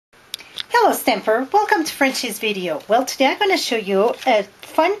Hello Stamper, welcome to Frenchie's video. Well, today I'm going to show you a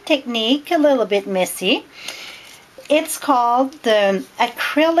fun technique, a little bit messy. It's called the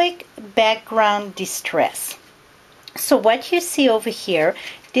Acrylic Background Distress. So what you see over here,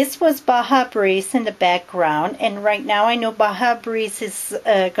 this was Baja Breeze in the background, and right now I know Baja Breeze is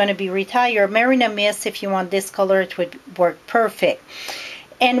going to be retired. Marina Mist, if you want this color, it would work perfect.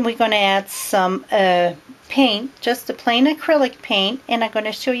 And we're going to add some paint, just a plain acrylic paint, and I'm going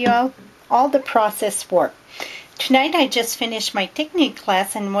to show you all the process work. Tonight I just finished my technique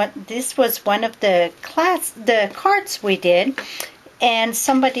class, and this was one of the cards we did, and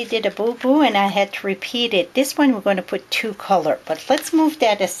somebody did a boo-boo and I had to repeat it. This one we're going to put two color, but let's move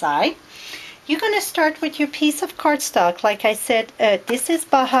that aside. You're going to start with your piece of cardstock. Like I said, this is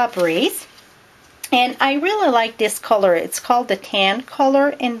Baja Breeze, and I really like this color. It's called the tan color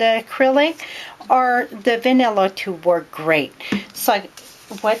in the acrylic, or the vanilla to work great. So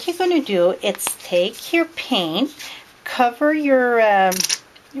what you're going to do is take your paint, cover your,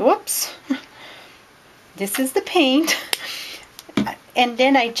 whoops, this is the paint, and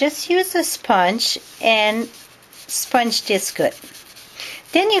then I just use a sponge and sponge this good.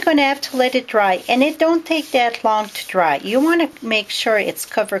 Then you're going to have to let it dry, and it don't take that long to dry. You want to make sure it's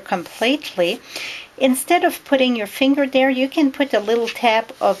covered completely. Instead of putting your finger there, you can put a little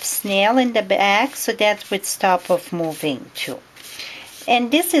tap of snail in the back, so that would stop of moving too.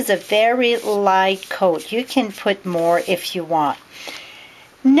 And this is a very light coat. You can put more if you want.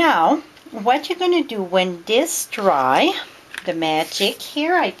 Now, what you're going to do when this dry, the magic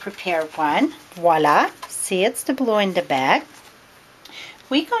here, I prepare one. Voila. See, it's the blue in the back.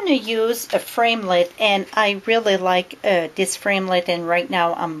 We're going to use a framelit, and I really like this framelit, and right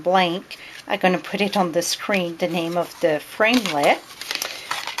now I'm blank. I'm going to put it on the screen, the name of the framelit.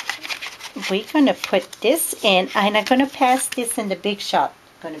 We're going to put this in, and I'm going to pass this in the Big Shot.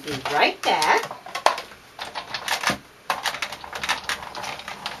 I'm going to be right back.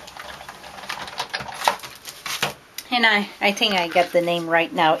 And I think I got the name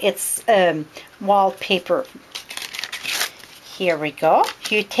right now. It's wallpaper. Here we go.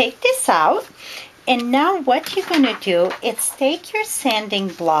 You take this out, and now what you're going to do is take your sanding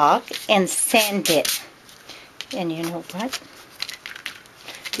block and sand it. And you know what?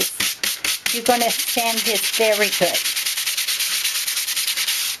 You're going to sand it very good.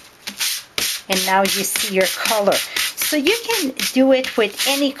 And now you see your color. So you can do it with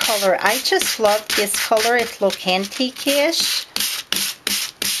any color. I just love this color. It looks antique-ish.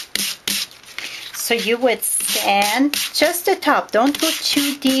 So you would sand just the top. Don't go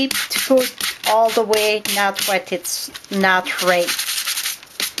too deep to go all the way. Not what it's not right.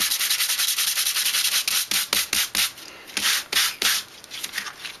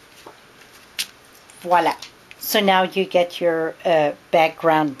 Voila. So now you get your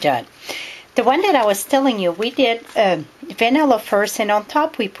background done. The one that I was telling you, we did vanilla first, and on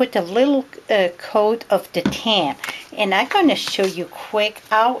top we put a little coat of the tan. And I'm going to show you quick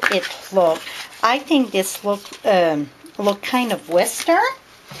how it looks. I think this look kind of Western.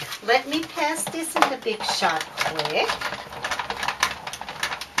 Let me pass this in the Big Shot quick.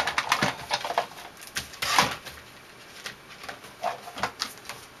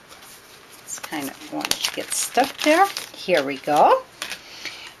 Kind of want to get stuck there. Here we go.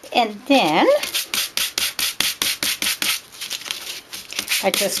 And then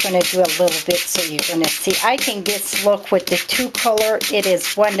I'm just going to do a little bit so you're going to see. I think this look with the two color, it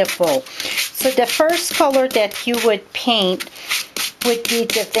is wonderful. So the first color that you would paint would be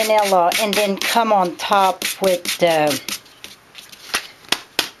the vanilla, and then come on top with the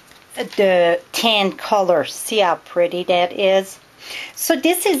tan color. See how pretty that is? So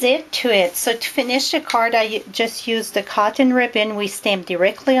this is it to it. So to finish the card, I just used the cotton ribbon. We stamped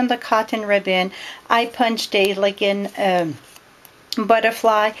directly on the cotton ribbon. I punched a elegant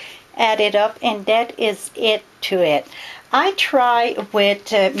butterfly, added up, and that is it to it. I try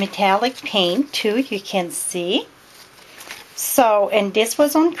with metallic paint too, you can see. So, and this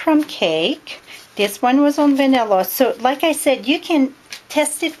was on crumb cake. This one was on vanilla. So like I said, you can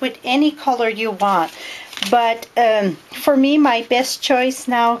test it with any color you want. But for me, my best choice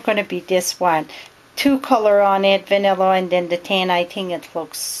now going to be this one. Two color on it, vanilla, and then the tan. I think it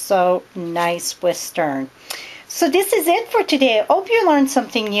looks so nice Western. So this is it for today. I hope you learned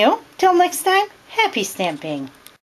something new. Till next time, happy stamping.